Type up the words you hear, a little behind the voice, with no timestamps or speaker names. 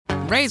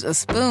raise a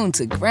spoon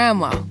to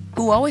Grandma,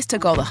 who always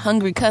took all the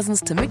hungry cousins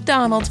to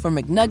McDonald's for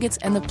McNuggets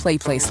and the Play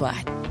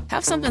Slide.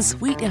 Have something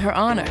sweet in her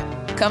honor.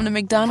 Come to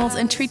McDonald's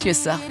and treat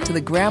yourself to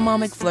the Grandma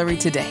McFlurry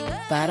today.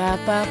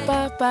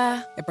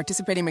 Ba-da-ba-ba-ba. At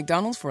participating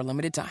McDonald's for a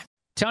limited time.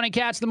 Tony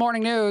Katz, The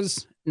Morning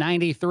News,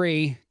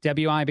 93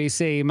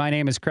 WIBC. My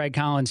name is Craig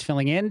Collins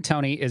filling in.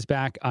 Tony is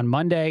back on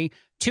Monday.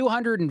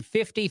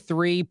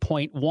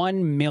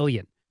 253.1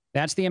 million.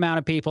 That's the amount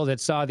of people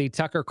that saw the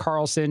Tucker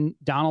Carlson,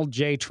 Donald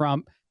J.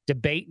 Trump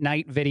debate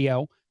night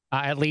video.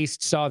 At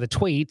least saw the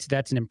tweet.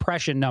 That's an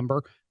impression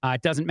number.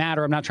 It doesn't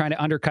matter. I'm not trying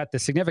to undercut the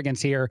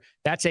significance here.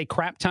 That's a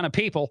crap ton of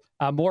people,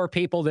 more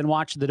people than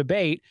watched the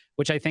debate,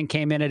 which I think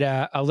came in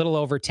at a little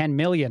over 10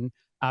 million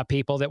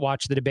people that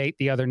watched the debate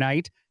the other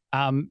night.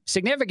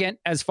 Significant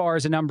as far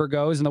as a number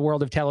goes in the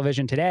world of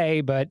television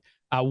today, but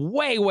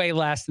way, way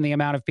less than the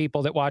amount of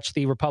people that watched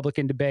the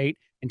Republican debate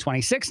in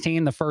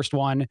 2016, the first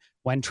one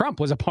when Trump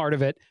was a part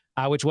of it,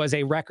 which was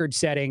a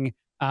record-setting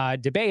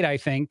debate, I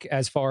think,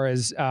 as far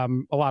as a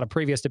lot of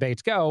previous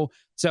debates go.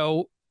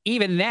 So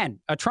even then,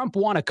 Trump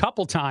won a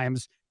couple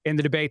times in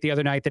the debate the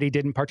other night that he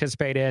didn't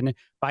participate in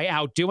by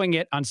outdoing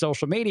it on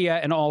social media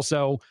and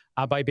also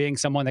by being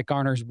someone that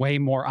garners way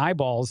more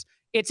eyeballs.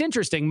 It's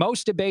interesting.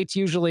 Most debates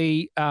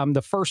usually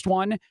the first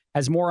one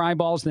has more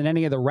eyeballs than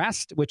any of the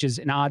rest, which is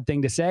an odd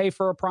thing to say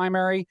for a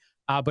primary.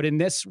 But in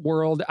this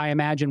world, I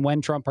imagine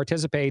when Trump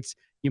participates,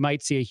 you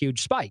might see a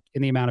huge spike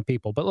in the amount of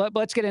people. But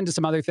let's get into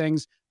some other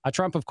things.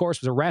 Trump, of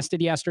course, was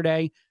arrested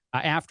yesterday.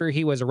 After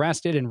he was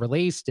arrested and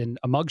released and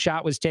a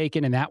mugshot was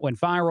taken and that went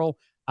viral,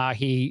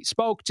 he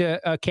spoke to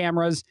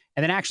cameras.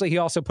 And then actually he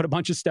also put a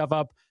bunch of stuff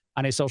up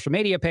on his social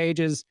media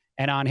pages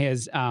and on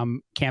his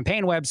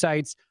campaign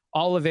websites,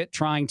 all of it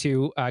trying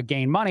to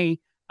gain money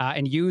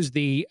and use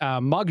the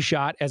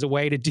mugshot as a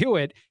way to do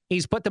it.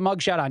 He's put the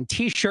mugshot on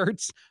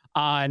T-shirts,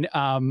 on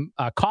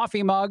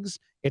coffee mugs.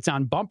 It's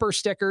on bumper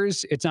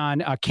stickers. It's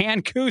on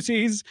can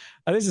koozies.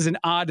 This is an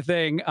odd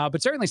thing,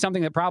 but certainly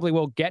something that probably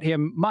will get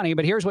him money.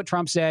 But here's what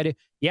Trump said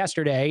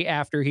yesterday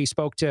after he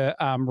spoke to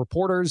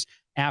reporters,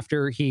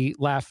 after he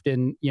left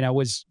and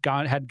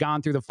had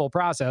gone through the full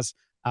process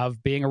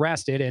of being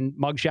arrested and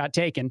mugshot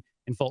taken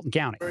in Fulton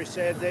County. Very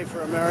sad day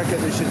for America.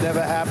 This should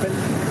never happen.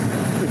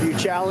 If you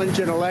challenge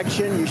an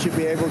election, you should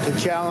be able to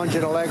challenge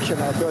an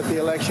election. I thought the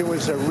election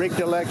was a rigged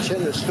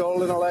election, a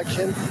stolen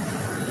election.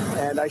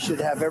 And I should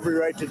have every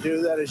right to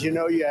do that. As you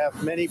know, you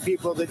have many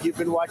people that you've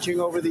been watching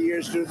over the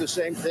years do the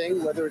same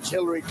thing, whether it's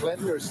Hillary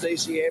Clinton or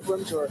Stacey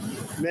Abrams or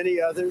many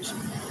others.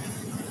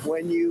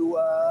 When you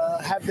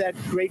have that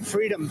great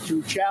freedom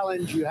to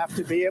challenge, you have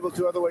to be able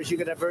to. Otherwise, you're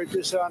going to have very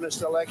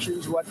dishonest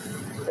elections. What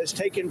has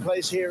taken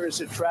place here is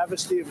a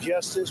travesty of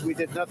justice. We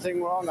did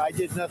nothing wrong. I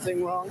did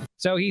nothing wrong.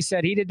 So he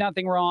said he did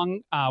nothing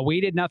wrong.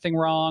 We did nothing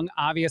wrong.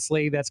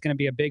 Obviously, that's going to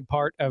be a big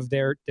part of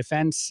their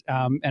defense,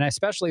 and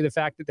especially the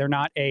fact that they're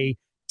not a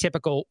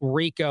typical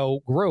RICO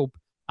group.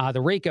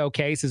 The RICO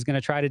case is going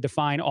to try to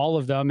define all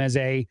of them as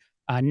a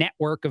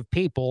network of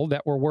people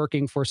that were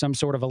working for some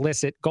sort of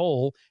illicit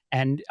goal.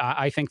 And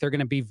I think they're going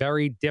to be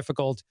very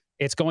difficult.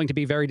 It's going to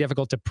be very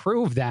difficult to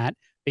prove that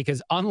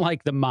because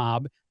unlike the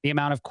mob, the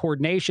amount of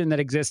coordination that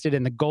existed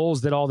and the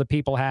goals that all the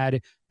people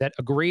had that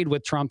agreed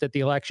with Trump that the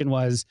election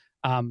was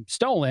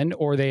stolen,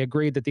 or they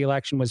agreed that the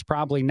election was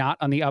probably not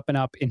on the up and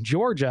up in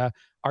Georgia,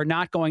 are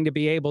not going to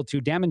be able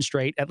to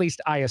demonstrate, at least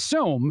I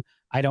assume,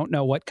 I don't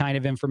know what kind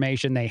of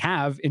information they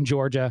have in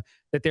Georgia,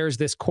 that there's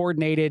this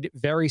coordinated,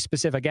 very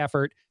specific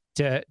effort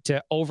to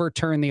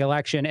overturn the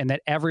election and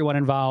that everyone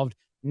involved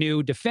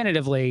knew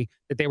definitively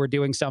that they were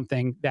doing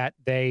something that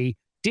they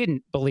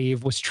didn't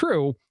believe was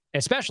true,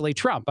 especially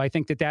Trump. I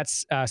think that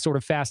that's sort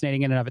of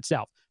fascinating in and of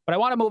itself. But I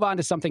want to move on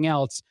to something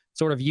else,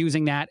 sort of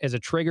using that as a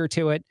trigger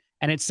to it.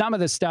 And it's some of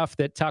the stuff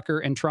that Tucker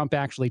and Trump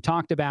actually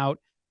talked about.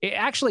 It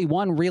actually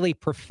one really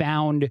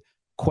profound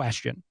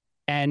question.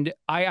 And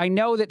I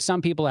know that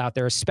some people out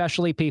there,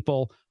 especially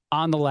people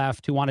on the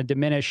left who want to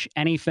diminish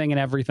anything and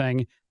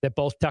everything that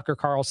both Tucker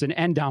Carlson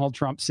and Donald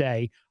Trump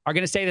say, are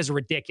going to say this is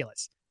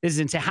ridiculous. This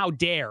isn't, how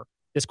dare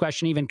this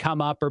question even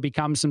come up or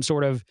become some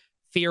sort of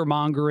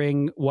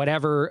fear-mongering,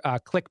 whatever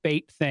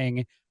clickbait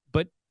thing.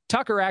 But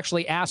Tucker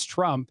actually asked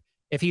Trump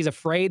if he's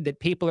afraid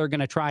that people are going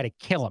to try to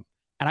kill him.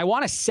 And I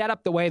want to set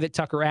up the way that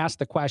Tucker asked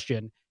the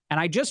question. And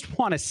I just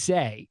want to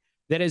say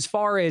that as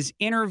far as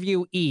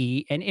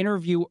interviewee and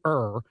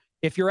interviewer,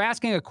 if you're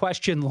asking a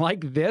question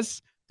like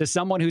this to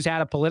someone who's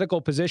had a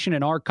political position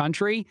in our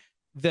country,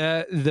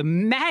 the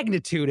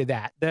magnitude of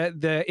that,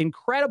 the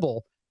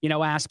incredible,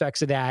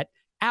 aspects of that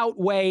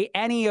outweigh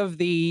any of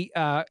the,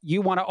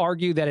 you want to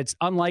argue that it's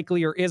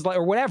unlikely or is,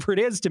 or whatever it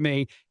is to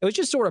me. It was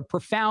just sort of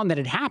profound that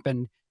it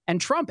happened. And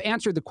Trump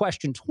answered the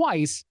question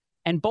twice,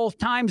 and both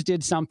times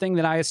did something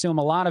that I assume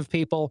a lot of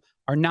people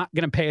are not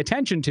going to pay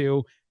attention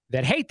to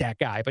that hate that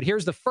guy. But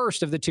here's the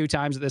first of the two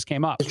times that this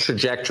came up.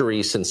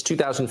 Trajectory since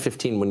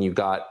 2015 when you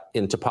got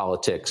into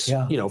politics,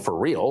 for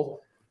real,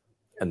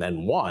 and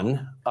then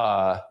won.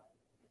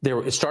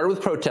 It started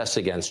with protests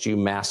against you,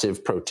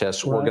 massive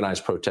protests,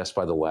 organized protests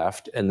by the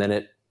left, and then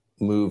it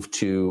moved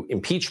to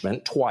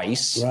impeachment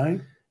twice. Right.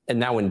 and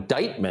now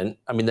indictment.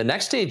 I mean, the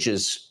next stage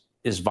is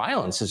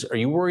violence. Are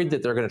you worried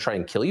that they're going to try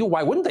and kill you?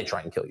 Why wouldn't they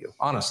try and kill you,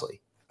 honestly?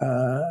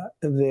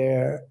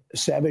 They're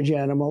savage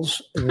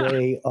animals.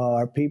 They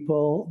are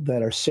people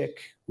that are sick,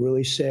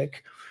 really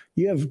sick.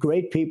 You have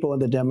great people in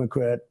the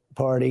Democrat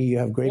Party. You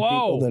have great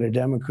people that are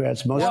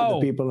Democrats. Most of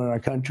the people in our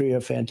country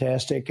are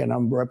fantastic, and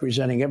I'm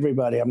representing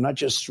everybody. I'm not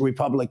just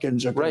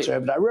Republicans or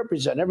conservatives. I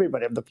represent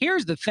everybody.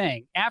 Here's the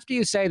thing. After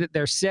you say that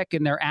they're sick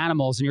and they're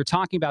animals, and you're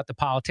talking about the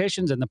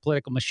politicians and the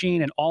political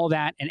machine and all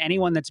that, and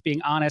anyone that's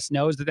being honest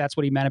knows that that's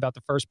what he meant about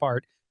the first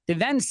part, to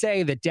then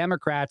say that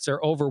Democrats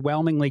are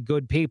overwhelmingly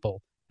good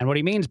people, and what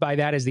he means by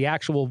that is the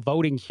actual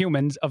voting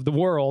humans of the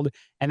world,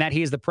 and that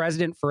he is the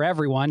president for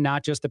everyone,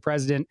 not just the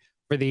president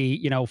for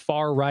the,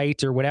 far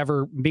right or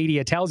whatever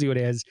media tells you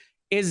it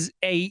is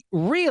a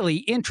really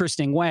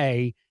interesting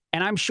way.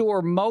 And I'm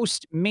sure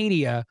most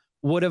media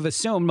would have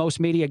assumed,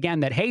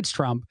 again, that hates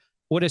Trump,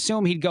 would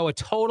assume he'd go a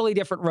totally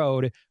different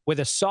road with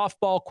a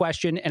softball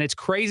question. And it's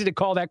crazy to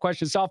call that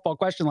question softball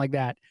question like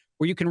that,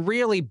 where you can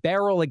really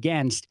barrel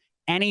against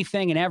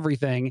anything and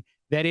everything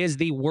that is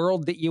the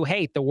world that you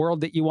hate, the world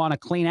that you want to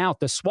clean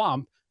out, the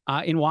swamp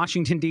in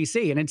Washington,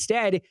 D.C. And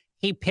instead,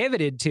 he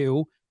pivoted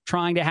to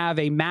trying to have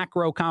a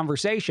macro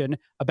conversation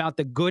about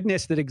the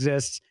goodness that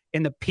exists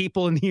in the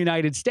people in the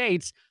United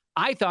States.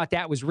 I thought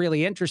that was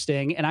really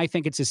interesting. And I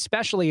think it's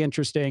especially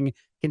interesting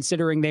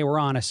considering they were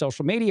on a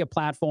social media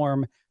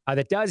platform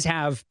that does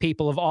have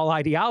people of all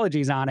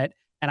ideologies on it.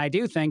 And I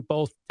do think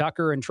both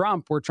Tucker and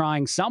Trump were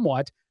trying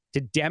somewhat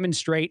to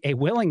demonstrate a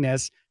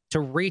willingness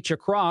to reach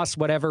across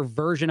whatever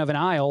version of an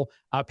aisle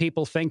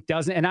people think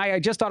doesn't. And I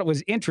just thought it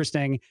was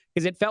interesting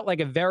because it felt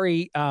like a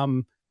very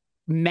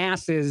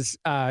masses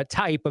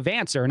type of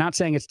answer. Not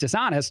saying it's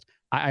dishonest.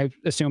 I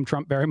assume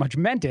Trump very much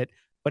meant it,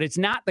 but it's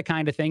not the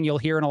kind of thing you'll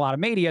hear in a lot of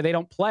media. They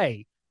don't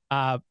play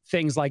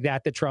things like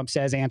that Trump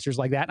says, answers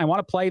like that. And I want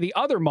to play the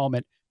other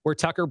moment where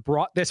Tucker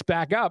brought this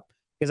back up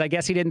because I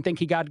guess he didn't think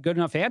he got a good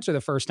enough answer the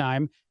first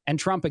time. And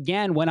Trump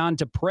again went on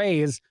to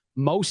praise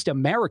most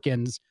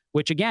Americans,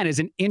 which again is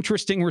an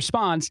interesting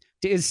response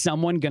to, is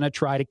someone going to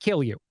try to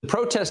kill you? The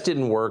protest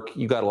didn't work.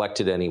 You got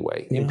elected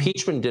anyway. Yeah.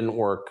 Impeachment didn't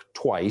work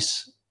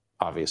twice.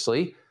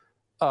 Obviously,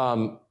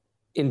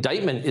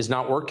 indictment is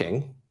not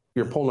working.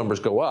 Your poll numbers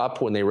go up.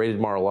 When they raided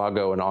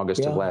Mar-a-Lago in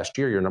August of last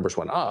year, your numbers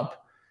went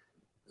up.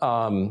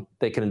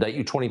 They can indict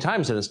you 20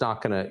 times, and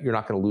you're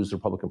not gonna lose the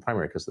Republican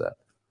primary because of that.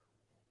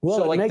 Well,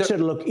 so, it makes it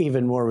look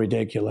even more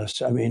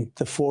ridiculous. I mean,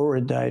 the 4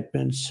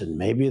 indictments, and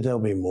maybe there'll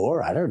be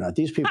more. I don't know.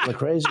 These people are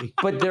crazy.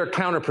 But they're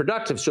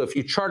counterproductive. So if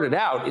you chart it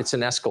out, it's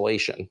an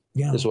escalation.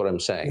 Is what I'm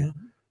saying. Yeah.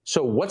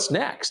 So what's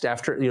next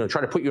after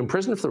try to put you in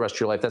prison for the rest of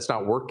your life? That's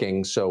not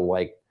working. So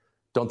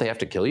don't they have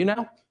to kill you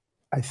now?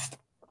 I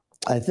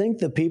think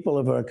the people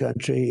of our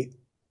country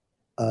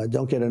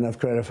don't get enough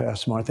credit for how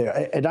smart they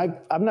are. And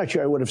I'm not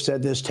sure I would have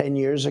said this 10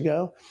 years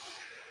ago,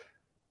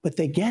 but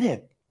they get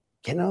it.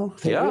 They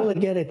really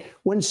get it.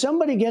 When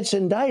somebody gets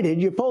indicted,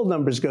 your poll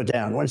numbers go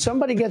down. When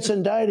somebody gets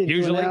indicted,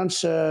 you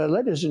announce,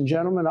 ladies and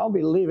gentlemen, I'll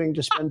be leaving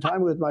to spend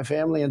time with my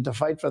family and to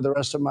fight for the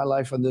rest of my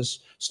life on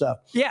this stuff.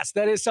 Yes,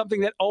 that is something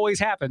that always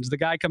happens. The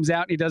guy comes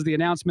out and he does the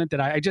announcement that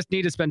I just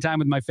need to spend time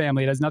with my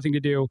family. It has nothing to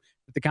do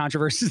with the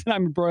controversies that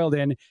I'm embroiled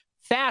in.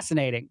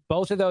 Fascinating.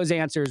 Both of those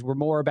answers were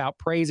more about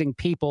praising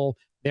people,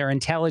 their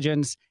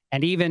intelligence,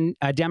 and even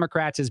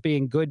Democrats as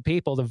being good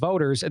people, the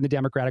voters in the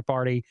Democratic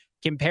Party,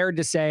 compared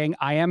to saying,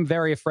 I am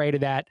very afraid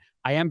of that.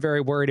 I am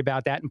very worried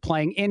about that, and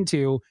playing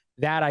into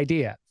that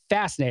idea.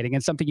 Fascinating,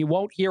 and something you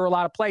won't hear a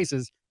lot of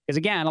places, because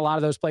again, a lot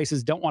of those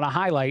places don't want to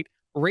highlight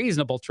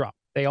reasonable Trump.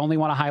 They only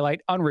want to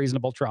highlight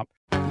unreasonable Trump.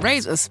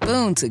 Raise a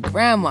spoon to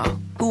Grandma,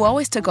 who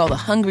always took all the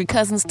hungry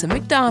cousins to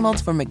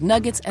McDonald's for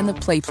McNuggets and the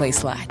Play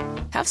Slide.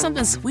 Have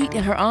something sweet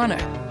in her honor.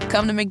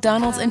 Come to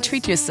McDonald's and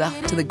treat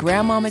yourself to the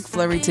Grandma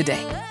McFlurry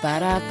today.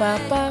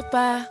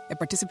 Ba-da-ba-ba-ba. At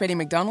participating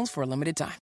McDonald's for a limited time.